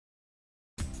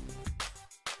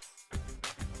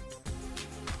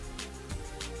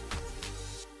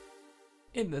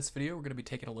In this video, we're going to be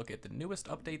taking a look at the newest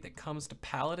update that comes to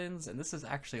Paladins, and this is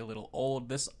actually a little old.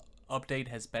 This update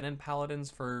has been in Paladins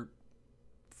for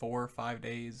 4 or 5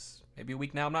 days, maybe a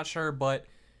week now, I'm not sure, but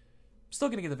I'm still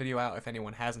going to get the video out if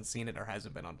anyone hasn't seen it or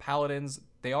hasn't been on Paladins.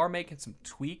 They are making some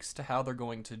tweaks to how they're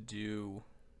going to do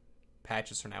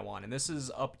patches from now on, and this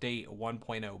is update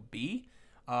 1.0b.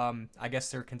 I guess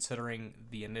they're considering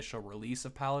the initial release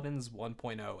of Paladins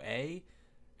 1.0a,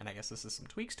 and I guess this is some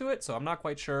tweaks to it, so I'm not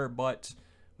quite sure, but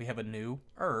we have a new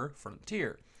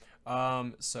frontier.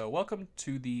 So welcome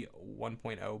to the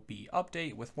 1.0b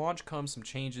update. With launch comes some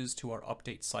changes to our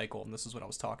update cycle, and this is what I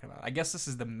was talking about. I guess this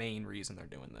is the main reason they're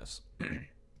doing this.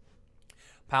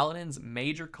 Paladins'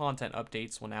 major content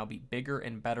updates will now be bigger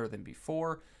and better than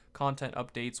before. Content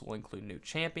updates will include new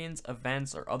champions,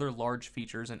 events, or other large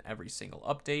features in every single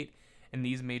update, and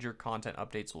these major content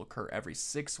updates will occur every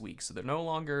 6 weeks, so they're no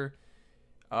longer...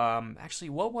 actually,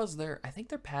 what was I think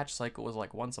their patch cycle was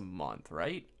like once a month,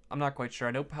 right? I'm not quite sure.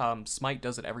 I know Smite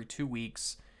does it every 2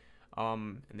 weeks,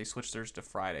 and they switched theirs to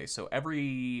Friday. So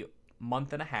every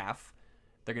month and a half,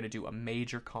 they're going to do a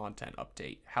major content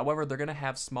update. However, they're going to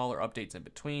have smaller updates in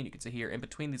between. You can see here, in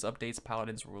between these updates,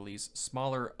 Paladins will release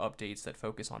smaller updates that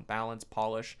focus on balance,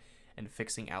 polish, and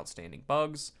fixing outstanding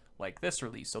bugs, like this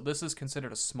release. So this is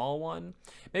considered a small one.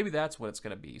 Maybe that's what it's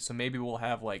going to be. So maybe we'll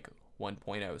have like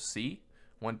 1.0C,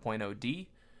 1.0D,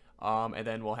 and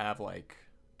then we'll have like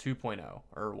 2.0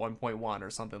 or 1.1 or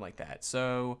something like that.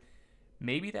 So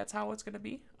maybe that's how it's going to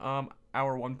be.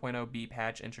 Our 1.0b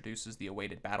patch introduces the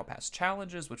awaited Battle Pass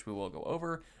challenges, which we will go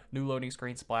over, new loading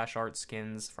screen, splash art,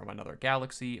 skins from another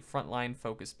galaxy, frontline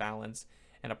focus balance,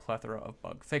 and a plethora of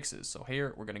bug fixes. So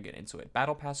here we're going to get into it.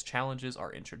 Battle Pass challenges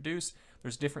are introduced.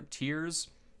 There's different tiers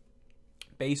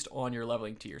based on your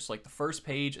leveling tiers. So like the first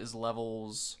page is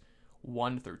levels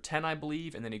 1 through 10, I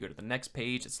believe, and then you go to the next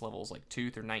page, it's levels like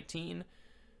 2 through 19.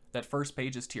 That first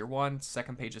page is tier 1,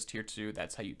 second page is tier 2,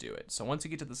 that's how you do it. So once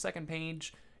you get to the second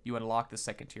page, you unlock the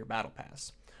second tier battle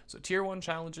pass. So tier 1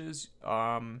 challenges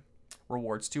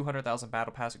rewards 200,000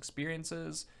 battle pass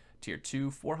experiences, tier 2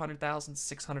 400,000,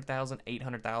 600,000,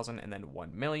 800,000, and then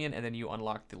 1 million, and then you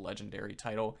unlock the legendary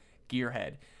title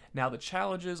Gearhead. Now the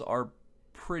challenges are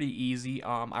pretty easy.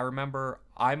 I remember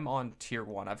I'm on tier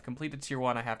 1. I've completed tier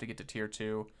 1. I have to get to tier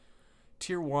 2.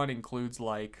 Tier 1 includes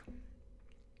like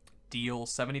deal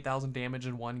 70,000 damage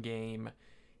in one game,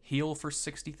 heal for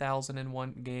 60,000 in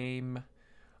one game,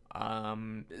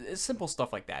 simple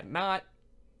stuff like that. Not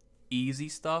easy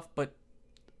stuff, but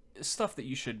stuff that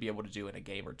you should be able to do in a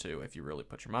game or two if you really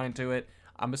put your mind to it.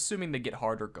 I'm assuming they get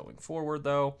harder going forward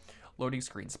though. Loading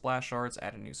screen splash arts,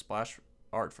 add a new splash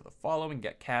art for the following: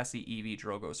 get Cassie, Eevee,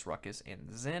 Drogos, Ruckus,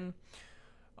 and Zin.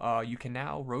 You can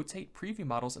now rotate preview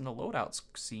models in the loadout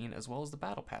scene as well as the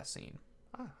battle pass scene.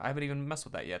 I haven't even messed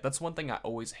with that yet. That's one thing I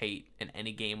always hate in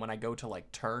any game, when I go to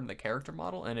like turn the character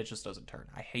model and it just doesn't turn.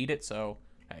 I hate it, so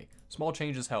hey, small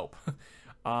changes help.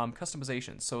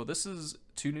 Customization. So this is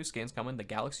 2 new skins coming. The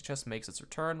Galaxy Chest makes its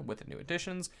return with the new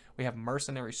additions. We have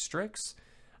Mercenary Strix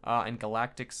and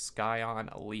Galactic Scion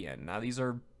Leon. Now these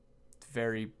are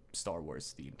very Star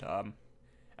Wars themed.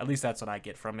 At least that's what I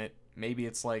get from it. Maybe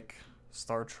it's like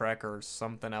Star Trek or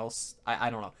something else. I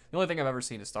don't know. The only thing I've ever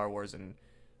seen is Star Wars, and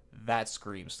that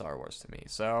screams Star Wars to me.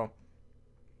 So,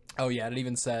 oh yeah, it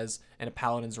even says in a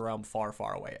Paladin's realm far,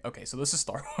 far away. Okay, so this is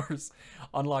Star Wars.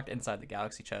 Unlocked inside the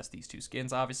Galaxy Chest, these 2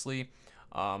 skins, obviously.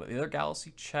 The other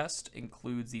Galaxy Chest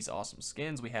includes these awesome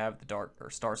skins. We have the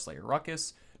Star Slayer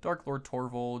Ruckus, Dark Lord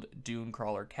Torvald, Dune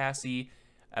Crawler Cassie,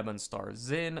 Ebon Star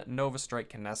Zin, Nova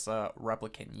Strike Kinessa,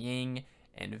 Replicant Ying,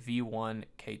 and V1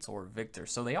 Kator Victor.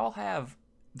 So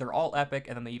they're all epic,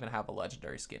 and then they even have a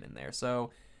legendary skin in there.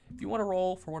 So if you want to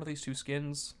roll for one of these 2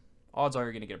 skins, odds are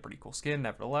you're going to get a pretty cool skin,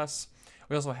 nevertheless.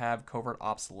 We also have Covert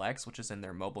Ops Lex, which is in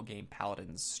their mobile game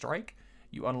Paladins Strike.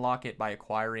 You unlock it by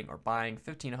acquiring or buying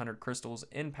 1,500 crystals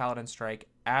in Paladin Strike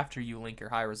after you link your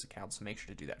Hi-Rez account, so make sure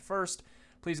to do that first.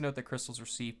 Please note that crystals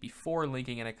received before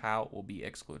linking an account will be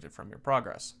excluded from your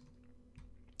progress.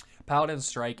 Paladin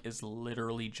Strike is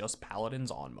literally just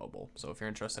Paladins on mobile, so if you're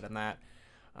interested in that.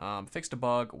 Fixed a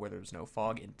bug where there's no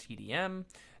fog in TDM.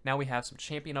 Now we have some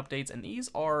champion updates, and these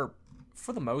are,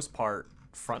 for the most part,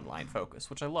 frontline focus,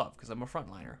 which I love because I'm a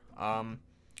frontliner.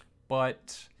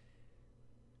 But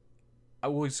I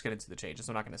will just get into the changes.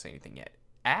 I'm not going to say anything yet.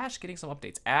 Ashe getting some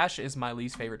updates. Ashe is my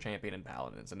least favorite champion in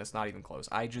Paladins, and it's not even close.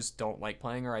 I just don't like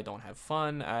playing her. I don't have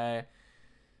fun. I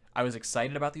was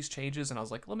excited about these changes, and I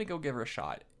was like, let me go give her a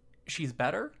shot. She's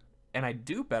better, and I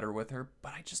do better with her,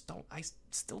 but I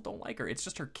still don't like her. It's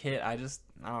just her kit. I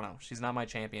don't know. She's not my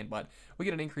champion, but we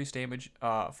get an increased damage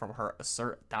from her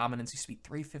Assert Dominance. Used to be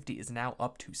 350, is now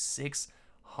up to 600.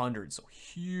 100, so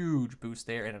huge boost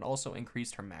there, and it also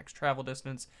increased her max travel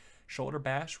distance. Shoulder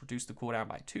Bash reduced the cooldown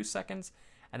by 2 seconds,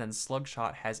 and then Slug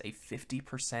Shot has a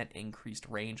 50% increased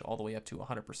range all the way up to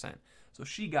 100%. So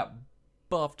she got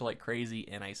buffed like crazy,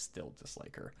 and I still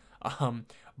dislike her.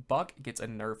 Buck gets a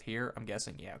nerf here. I'm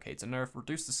guessing, yeah, okay, it's a nerf.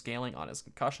 Reduce the scaling on his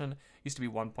concussion. Used to be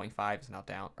 1.5, is now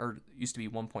down, or used to be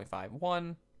 1.5,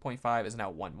 1.5 is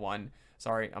now 1.1.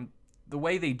 Sorry, the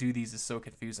way they do these is so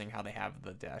confusing how they have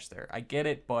the dash there. I get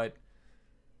it, but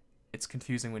it's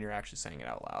confusing when you're actually saying it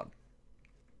out loud.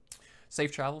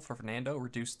 Safe Travel for Fernando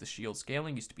reduced the shield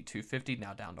scaling. Used to be 250,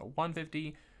 now down to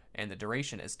 150. And the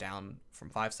duration is down from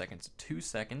 5 seconds to 2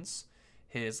 seconds.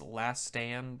 His Last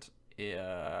Stand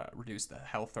reduced the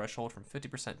health threshold from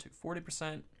 50% to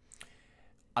 40%.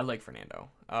 I like Fernando.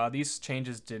 These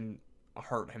changes didn't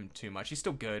hurt him too much. He's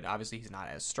still good. Obviously, he's not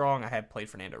as strong. I have played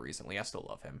Fernando recently. I still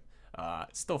love him.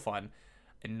 It's still fun.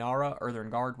 Inara, Earthen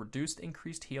Guard, reduced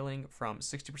increased healing from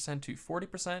 60% to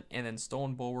 40%, and then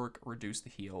Stolen Bulwark reduced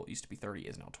the heal. Used to be 30,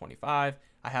 is now 25.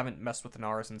 I haven't messed with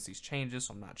Inara since these changes,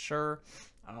 so I'm not sure.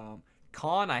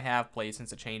 Khan I have played since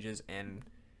the changes, and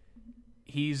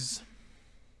he's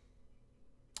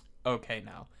okay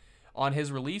now. On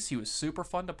his release, he was super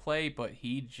fun to play, but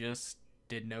he just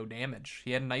did no damage.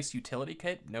 He had a nice utility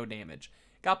kit, no damage.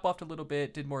 Got buffed a little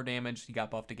bit, did more damage. He got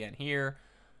buffed again here,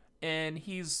 and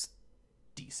he's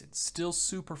decent. Still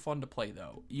super fun to play,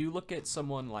 though. You look at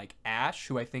someone like Ashe,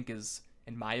 who I think is,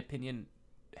 in my opinion,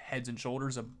 heads and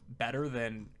shoulders better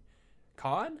than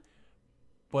Khan,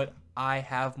 but I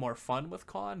have more fun with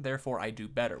Khan, therefore I do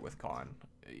better with Khan.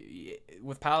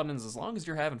 With Paladins, as long as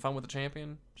you're having fun with the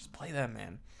champion, just play them,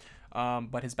 man.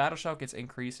 But his battle shout gets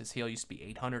increased. His heal used to be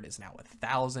 800, is now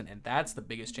 1,000, and that's the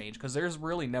biggest change, because there's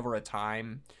really never a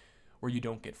time where you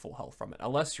don't get full health from it,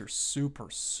 unless you're super,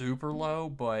 super low,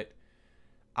 but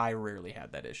I rarely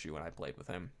had that issue when I played with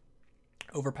him.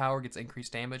 Overpower gets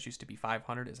increased damage, used to be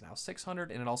 500, is now 600,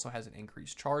 and it also has an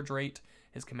increased charge rate.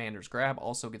 His Commander's Grab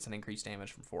also gets an increased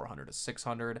damage from 400 to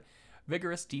 600.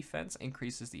 Vigorous Defense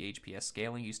increases the HPS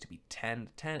scaling, used to be 10,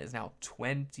 10 is now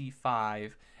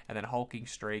 25, and then Hulking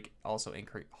Strength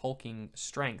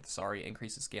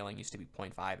increases scaling, used to be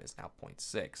 0.5, is now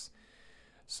 0.6.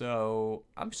 So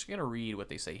I'm just going to read what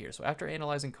they say here. So after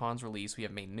analyzing Khan's release, we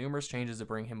have made numerous changes to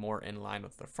bring him more in line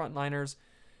with the frontliners.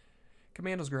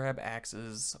 Commando's Grab acts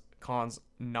as Khan's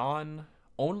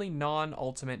only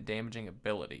non-ultimate damaging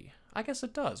ability. I guess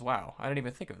it does. Wow, I didn't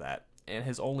even think of that. And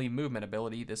his only movement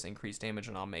ability, this increased damage,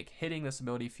 and I'll make hitting this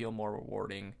ability feel more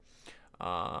rewarding.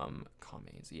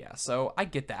 Comments, yeah, so I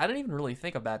get that. I didn't even really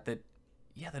think of that that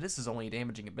is his only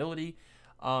damaging ability.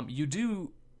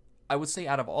 I would say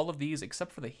out of all of these,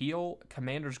 except for the heal,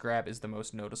 Commander's Grab is the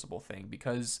most noticeable thing,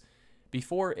 because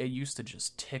before it used to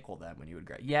just tickle them when you would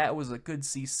grab. Yeah, it was a good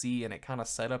CC and it kind of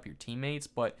set up your teammates,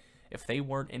 but if they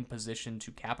weren't in position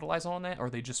to capitalize on that, or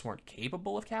they just weren't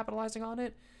capable of capitalizing on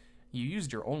it, you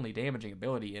used your only damaging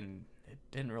ability and it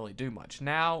didn't really do much.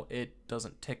 Now it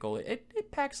doesn't tickle.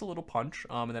 It packs a little punch,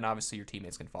 and then obviously your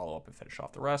teammates can follow up and finish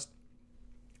off the rest.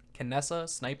 Kinessa,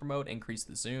 Sniper Mode, increased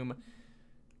the zoom.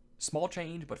 Small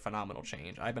change, but phenomenal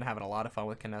change. I've been having a lot of fun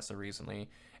with Kinessa recently.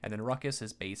 And then Ruckus,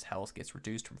 his base health gets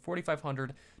reduced from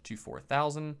 4,500 to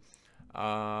 4,000.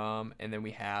 And then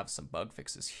we have some bug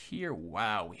fixes here.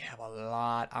 Wow, we have a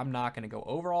lot. I'm not going to go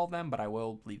over all of them, but I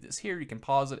will leave this here. You can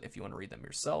pause it if you want to read them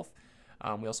yourself.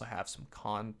 We also have some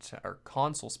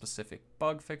console-specific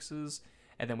bug fixes.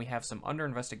 And then we have some under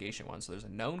investigation ones. So there's a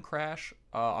known crash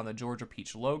on the Georgia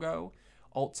Peach logo.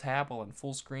 Alt-tab while in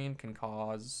full screen can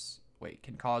cause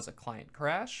a client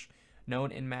crash.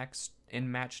 Known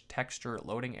in-match texture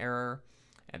loading error.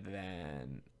 And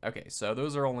then, okay, so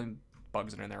those are only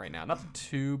bugs that are in there right now. Nothing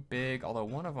too big, although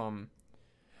one of them,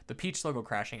 the Peach logo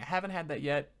crashing, I haven't had that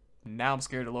yet. Now I'm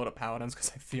scared to load up Paladins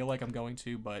because I feel like I'm going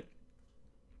to, but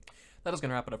that is going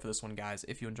to wrap it up for this one, guys.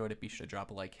 If you enjoyed it, be sure to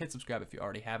drop a like, hit subscribe if you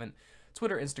already haven't.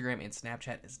 Twitter, Instagram, and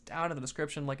Snapchat is down in the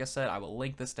description. Like I said, I will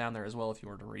link this down there as well if you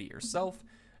were to read it yourself.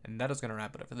 And that is going to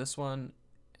wrap it up for this one.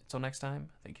 Until next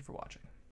time, thank you for watching.